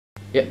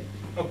Yep.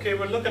 Okay,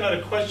 we're looking at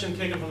a question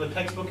taken from the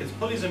textbook. It's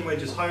Pulleys and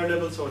Wedges higher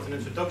level, so it's an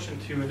introduction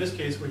to, in this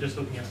case, we're just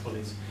looking at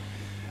pulleys.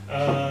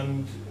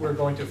 And we're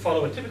going to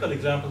follow a typical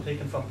example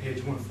taken from page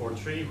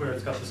 143 where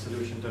it's got the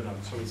solution done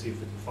out. So we'll see if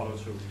we can follow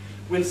through.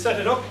 We'll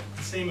set it up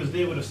the same as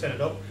they would have set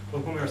it up,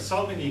 but when we are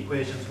solving the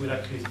equations, we'll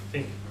actually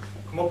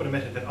come up with a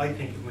method that I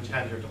think is much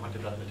handier to what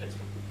they've got in the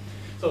textbook.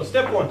 So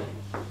step one,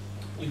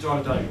 you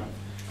draw a diagram.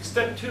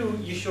 Step two,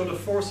 you show the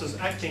forces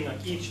acting on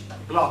each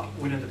block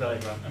within the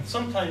diagram. And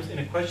sometimes in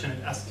a question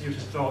it asks you to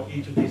draw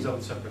each of these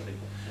out separately.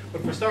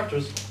 But for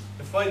starters,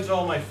 if I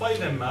draw my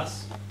 5m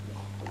mass,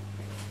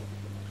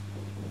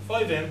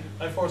 5m,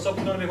 my force up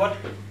is going to be what?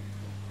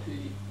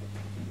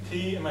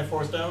 T, and my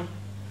force down?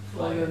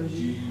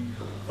 5mg.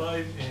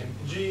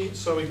 5mg.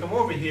 So we come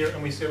over here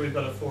and we say we've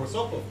got a force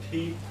up of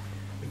T,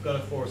 we've got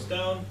a force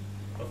down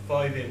of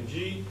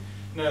 5mg.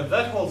 Now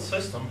that whole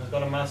system has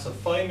got a mass of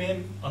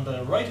 5m. On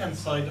the right hand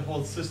side, the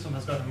whole system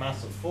has got a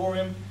mass of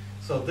 4m.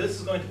 So this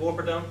is going to go up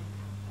or down?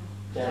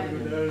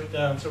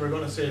 Down. So we're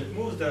going to say it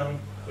moves down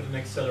with an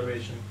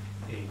acceleration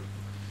a.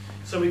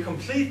 So we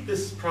complete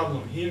this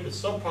problem here, the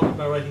sub-problem,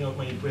 by writing out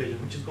my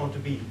equation, which is going to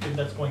be, if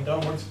that's going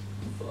downwards,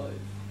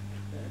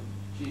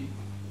 5mg.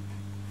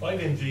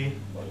 5mg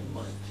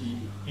minus t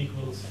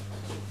equals,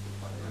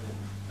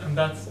 and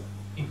that's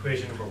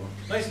equation number one.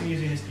 Nice and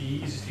easy, it's the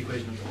easiest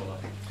equation of the whole lot.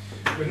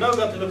 We've now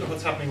got to look at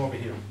what's happening over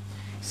here.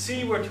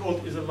 C, we're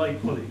told, is a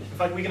light pulley. In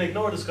fact, we can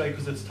ignore this guy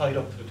because it's tied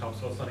up to the top,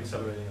 so it's not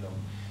accelerating at all.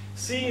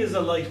 C is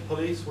a light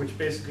pulley, which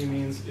basically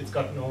means it's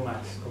got no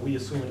mass, or we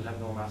assume it'll have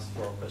no mass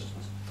for our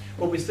questions.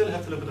 But we still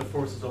have to look at the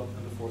forces up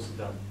and the forces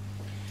down.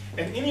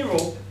 And in a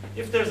rope,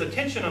 if there's a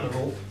tension on the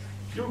rope,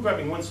 you're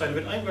grabbing one side of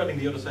it, I'm grabbing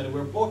the other side of it,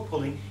 we're both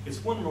pulling,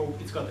 it's one rope,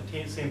 it's got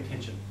the same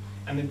tension.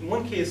 And in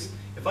one case,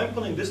 if I'm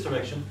pulling this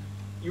direction,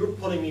 you're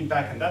pulling me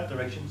back in that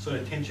direction, so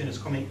the tension is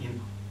coming in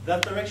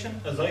that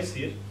direction, as I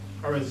see it,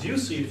 or as you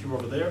see it if you're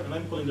over there, and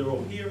I'm pulling the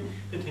rope here,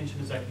 the tension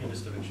is acting in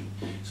this direction.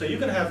 So you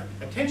can have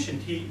a tension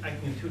T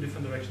acting in two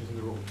different directions in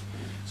the rope.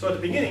 So at the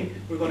beginning,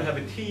 we're going to have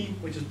a T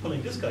which is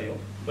pulling this guy up,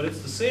 but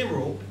it's the same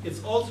rope,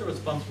 it's also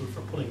responsible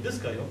for pulling this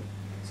guy up,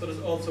 so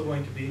there's also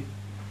going to be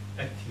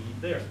a T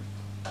there.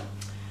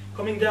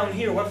 Coming down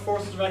here, what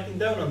forces are acting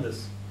down on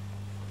this?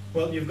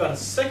 Well, you've got a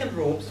second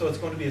rope, so it's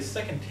going to be a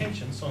second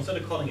tension, so instead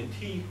of calling it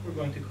T, we're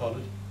going to call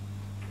it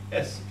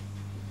S.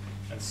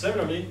 And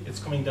similarly, it's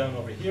coming down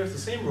over here. It's the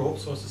same rope,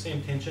 so it's the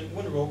same tension.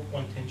 One rope,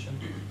 one tension.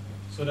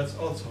 So that's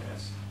also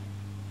S.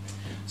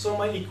 So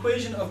my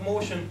equation of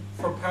motion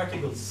for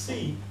particle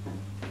C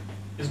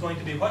is going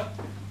to be what?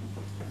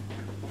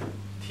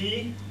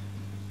 T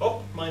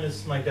up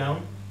minus my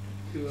down.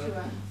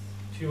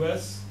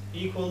 2S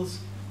equals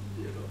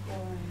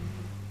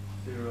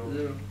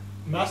 0.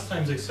 Mass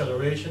times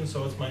acceleration.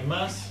 So it's my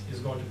mass is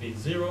going to be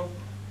 0.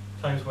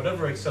 Times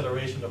whatever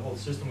acceleration the whole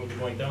system will be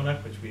going down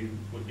at, which we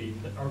would be,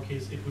 in our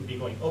case, it would be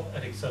going up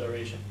at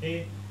acceleration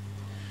a.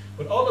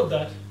 But all of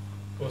that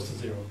goes to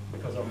 0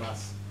 because our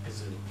mass is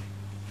 0.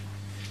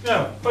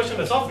 Now, question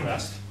that's often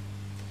asked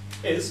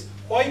is,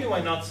 why do I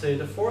not say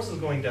the force is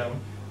going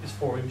down is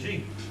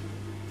 4mg?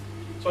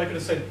 So I could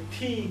have said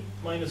T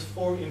minus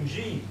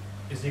 4mg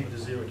is equal to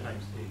 0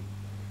 times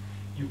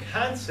a. You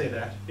can't say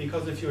that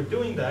because if you're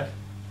doing that,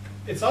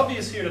 it's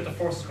obvious here that the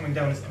force is coming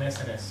down is an S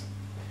and S.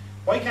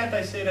 Why can't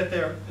I say that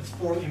there it's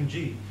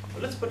 4mg?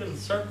 Well, let's put a little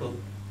circle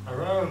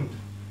around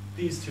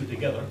these two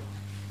together.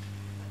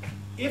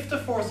 If the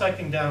force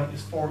acting down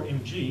is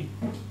 4mg,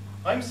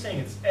 I'm saying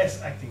it's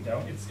S acting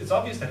down. It's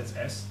obvious that it's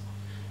S.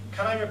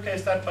 Can I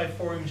replace that by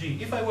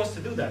 4mg? If I was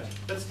to do that,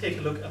 let's take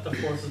a look at the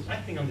forces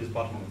acting on these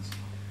bottom ones.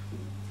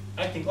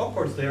 Acting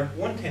upwards there,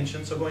 one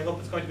tension, so going up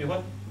it's going to be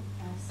what?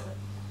 S.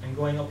 And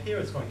going up here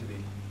it's going to be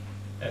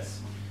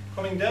S.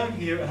 Coming down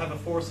here I have a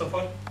force of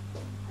what?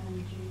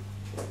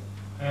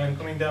 And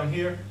coming down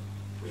here,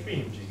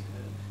 3mg.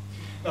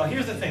 Now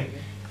here's the thing.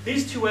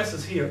 These two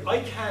S's here, I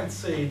can't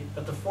say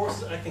that the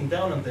force acting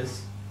down on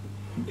this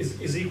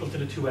is equal to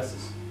the two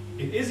S's.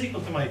 It is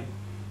equal to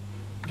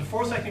the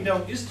force acting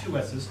down is two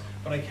S's,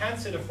 but I can't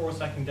say the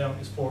force acting down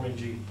is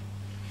 4mg.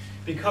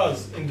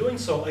 Because in doing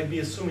so, I'd be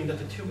assuming that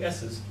the two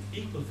S's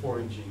equal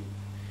 4mg.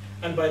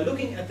 And by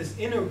looking at this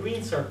inner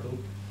green circle,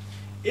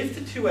 if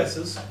the two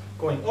S's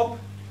going up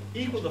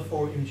equal to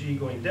 4mg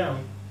going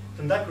down,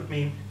 then that would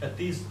mean that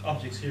these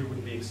objects here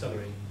wouldn't be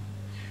accelerating.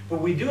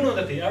 But we do know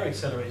that they are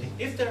accelerating.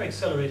 If they're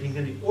accelerating,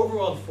 then the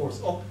overall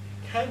force up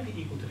can be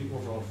equal to the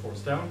overall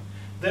force down.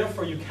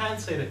 Therefore, you can't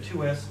say that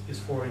 2s is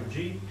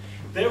 4mg.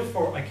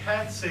 Therefore, I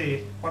can't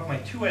say what my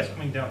 2s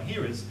coming down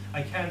here is.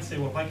 I can't say,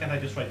 well, why can't I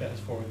just write that as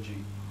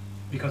 4mg?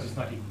 Because it's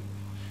not equal.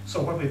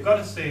 So what we've got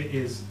to say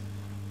is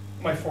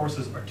my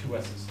forces are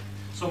 2s's.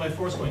 So my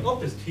force going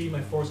up is t,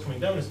 my force coming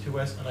down is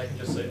 2s, and I can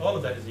just say all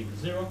of that is equal to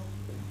 0,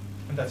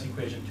 and that's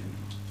equation 2.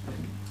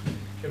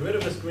 Get rid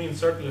of this green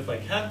circle if I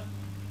can,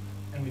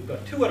 and we've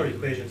got two other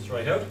equations to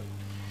write out.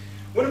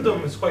 One of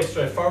them is quite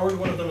straightforward,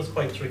 one of them is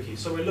quite tricky.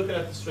 So we're looking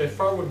at the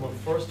straightforward one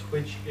first,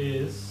 which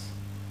is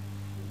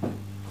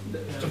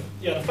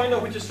To find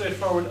out which is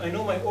straightforward, I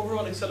know my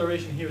overall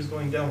acceleration here is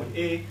going down with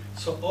A,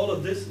 so all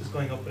of this is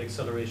going up with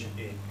acceleration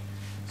A.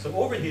 So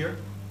over here,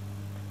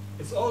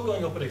 it's all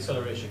going up with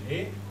acceleration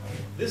A.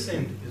 This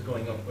end is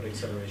going up with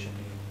acceleration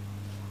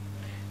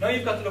A. Now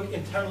you've got to look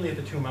internally at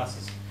the two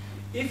masses.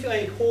 If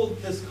I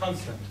hold this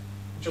constant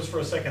just for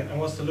a second and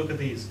was to look at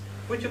these,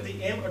 which of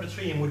the m or the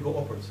 3m would go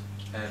upwards?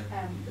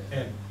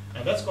 M.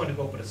 And that's going to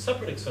go up with a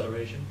separate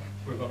acceleration.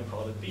 We're going to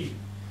call it B.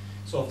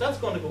 So if that's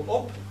going to go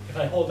up, if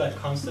I hold that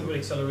constant with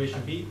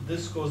acceleration B,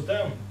 this goes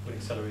down with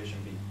acceleration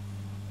B.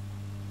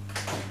 In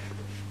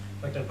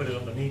fact, I'll put it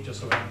underneath just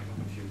so we're not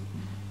confused.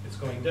 It's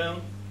going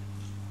down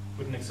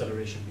with an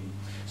acceleration B.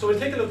 So we'll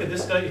take a look at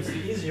this guy. It's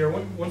the easier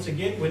one. Once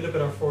again, we'll look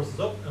at our forces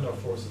up and our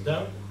forces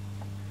down.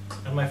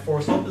 And my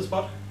force up is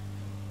what?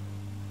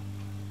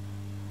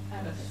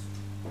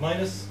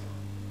 Minus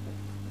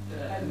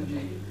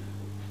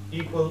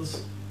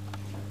equals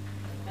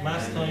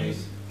mass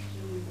times.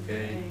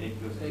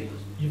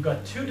 You've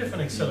got two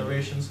different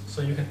accelerations,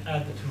 so you can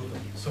add the two of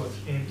them. So it's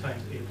m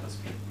times a plus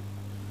b.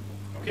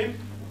 Okay?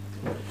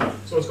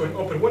 So it's going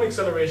up at one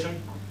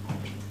acceleration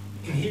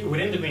in here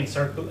within the green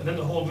circle, and then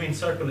the whole green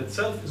circle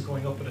itself is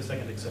going up with a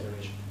second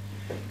acceleration.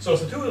 So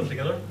it's the two of them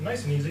together,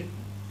 nice and easy.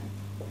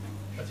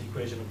 That's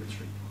equation number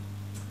 3.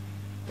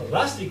 The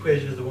last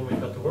equation is the one we've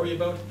got to worry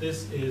about.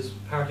 This is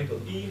particle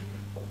E.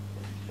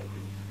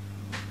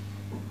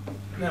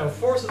 Now,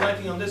 force is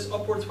acting on this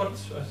upwards.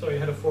 Sorry, I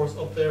had a force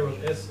up there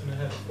with S, and I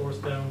had a force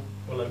down.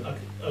 Well,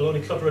 I'll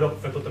only clutter it up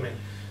if I put them in.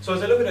 So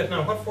as I look at it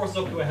now, what forces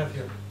up do I have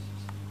here?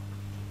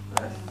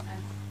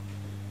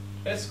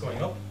 S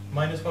going up,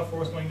 minus what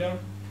force going down?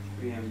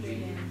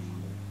 3mg.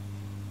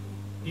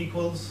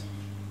 Equals?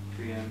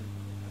 3m.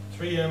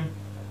 3m.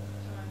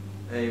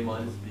 A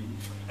minus b.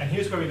 And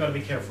here's where we've got to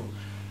be careful.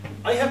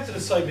 I have to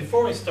decide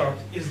before I start,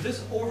 is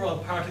this overall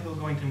particle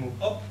going to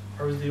move up,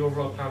 or is the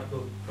overall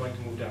particle going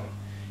to move down?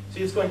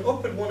 See, it's going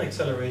up with one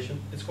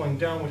acceleration, it's going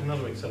down with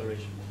another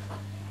acceleration.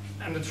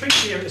 And the trick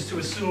here is to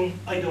assume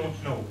I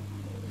don't know.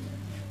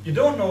 You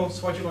don't know,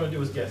 so what you're going to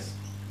do is guess.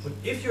 But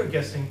if you're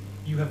guessing,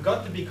 you have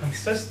got to be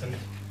consistent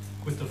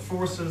with the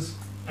forces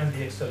and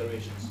the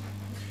accelerations.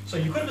 So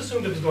you could have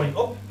assumed it was going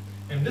up.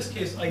 In this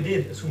case, I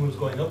did assume it was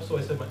going up, so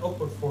I said my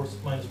upward force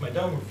minus my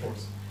downward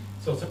force.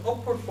 So it's an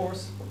upward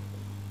force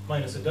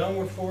minus a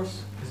downward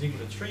force is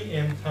equal to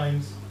 3m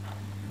times,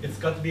 it's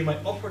got to be my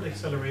upward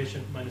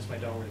acceleration minus my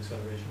downward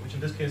acceleration, which in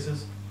this case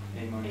is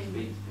A minus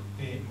b.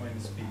 A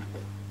minus b.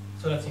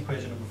 So that's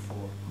equation number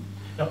 4.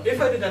 Now,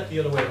 if I did that the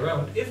other way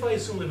around, if I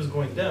assumed it was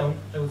going down,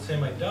 I would say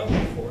my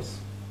downward force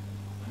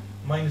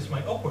minus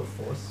my upward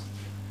force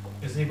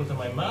is equal to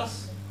my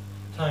mass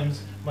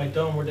times my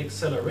downward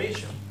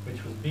acceleration,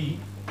 which was b,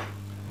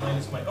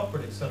 minus my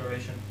upward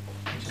acceleration,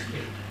 which is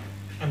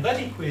a. And that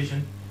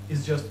equation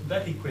is just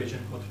that equation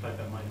multiplied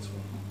by minus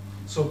 1.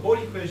 So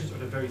both equations are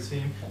the very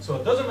same. So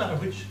it doesn't matter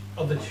which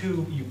of the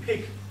two you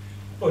pick,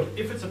 but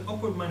if it's an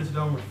upward minus a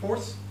downward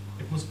force,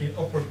 it must be an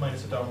upward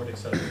minus a downward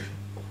acceleration.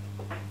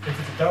 If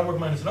it's a downward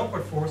minus an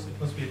upward force, it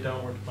must be a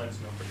downward minus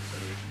an upward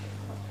acceleration.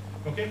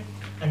 Okay?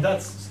 And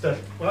that's that's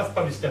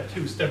probably step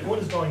 2. Step 1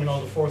 is drawing in all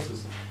the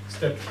forces.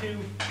 Step 2 is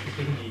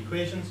picking the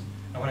equations.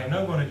 And what I'm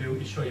now going to do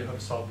is show you how to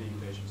solve the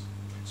equations.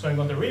 So I'm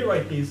going to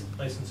rewrite these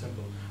nice and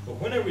simple. But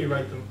when I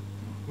rewrite them,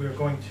 we're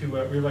going to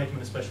rewrite them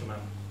in a special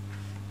manner.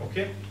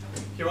 Okay?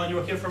 Kieran, you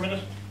okay for a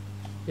minute?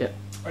 Yeah.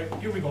 All right,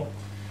 here we go.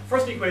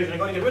 First equation, I'm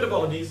going to get rid of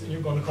all of these and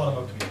you're going to call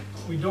them out to me.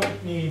 We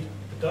don't need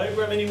the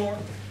diagram anymore.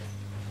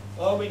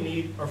 All we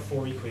need are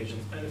 4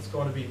 equations, and it's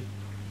going to be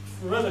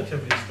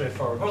relatively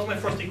straightforward. What's my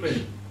first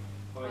equation?